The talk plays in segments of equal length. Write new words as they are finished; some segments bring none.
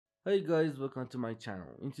Hey guys, welcome to my channel.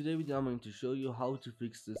 In today's video, I'm going to show you how to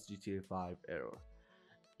fix this GTA 5 error.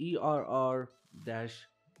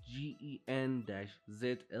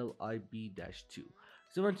 ERR-GEN-ZLIB-2.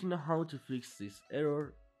 So, want to know how to fix this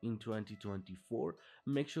error in 2024?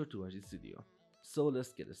 Make sure to watch this video. So,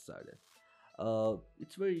 let's get started.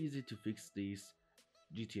 It's very easy to fix this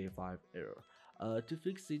GTA 5 error. To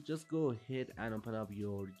fix it, just go ahead and open up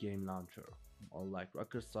your game launcher, or like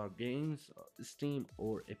Rockstar Games, Steam,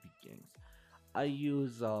 or Epic Games. I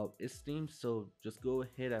use Steam, so just go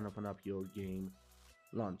ahead and open up your game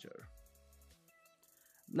launcher.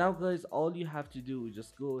 Now, guys, all you have to do is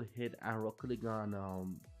just go ahead and right click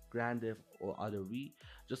on Grand Theft or Auto V.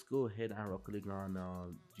 Just go ahead and right click on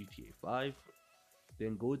GTA 5,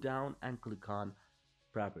 then go down and click on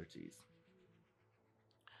Properties.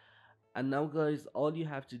 And now, guys, all you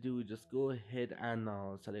have to do is just go ahead and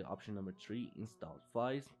select option number 3, install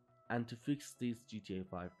files. And to fix this GTA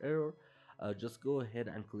 5 error, just go ahead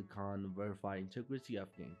and click on verify integrity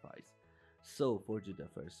of game files. So for the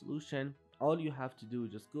first solution, all you have to do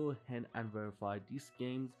is just go ahead and verify these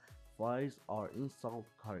games files are installed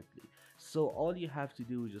correctly. So all you have to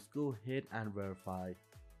do is just go ahead and verify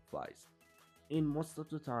files. In most of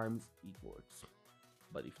the times it works,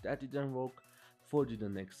 but if that didn't work, for the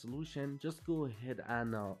next solution, just go ahead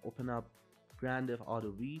and open up Grand Theft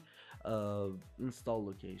Auto V install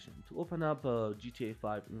location. To open up GTA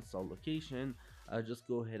 5 install location, just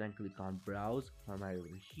go ahead and click on browse from right over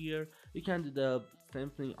here. You can do the same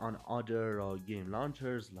thing on other game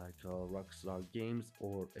launchers like Rockstar Games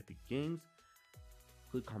or Epic Games.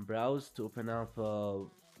 Click on browse to open up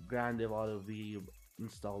Grand Theft Auto V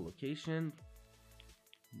install location.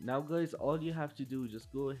 Now, guys, all you have to do is just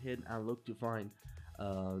go ahead and look to find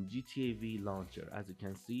GTA V launcher. As you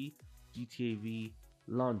can see, GTA V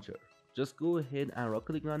launcher. Just go ahead and right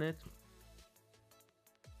click on it,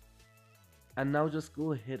 and now just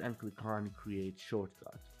go ahead and click on create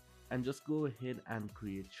shortcut, and just go ahead and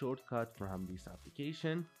create shortcut from this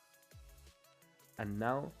application. And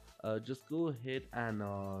now just go ahead and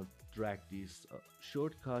drag this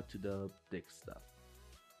shortcut to the desktop.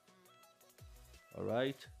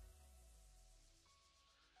 Alright,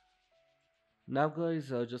 now, guys,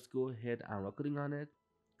 just go ahead and right click on it,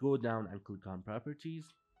 go down and click on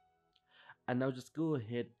properties, and now just go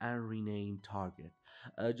ahead and rename target.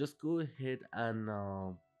 Just go ahead and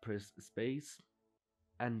press space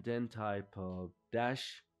and then type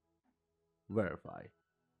dash verify,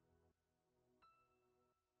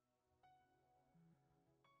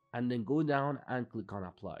 and then go down and click on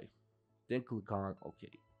apply, then click on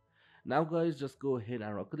OK. Now, guys, just go ahead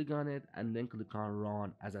and right click on it and then click on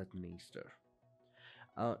run as administrator.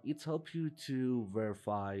 It helps you to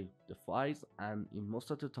verify the files, and in most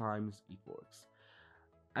of the times it works.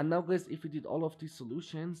 And now, guys, if you did all of these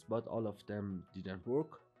solutions but all of them didn't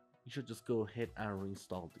work, you should just go ahead and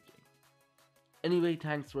reinstall the game. Anyway,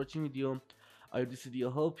 thanks for watching video. I hope this video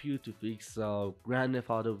help you to fix Grand Theft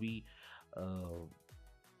Auto V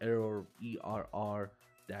error ERR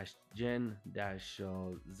gen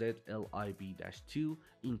zlib 2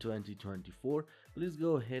 in 2024. Please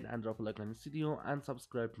go ahead and drop a like on this video and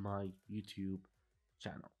subscribe to my YouTube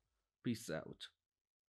channel. Peace out.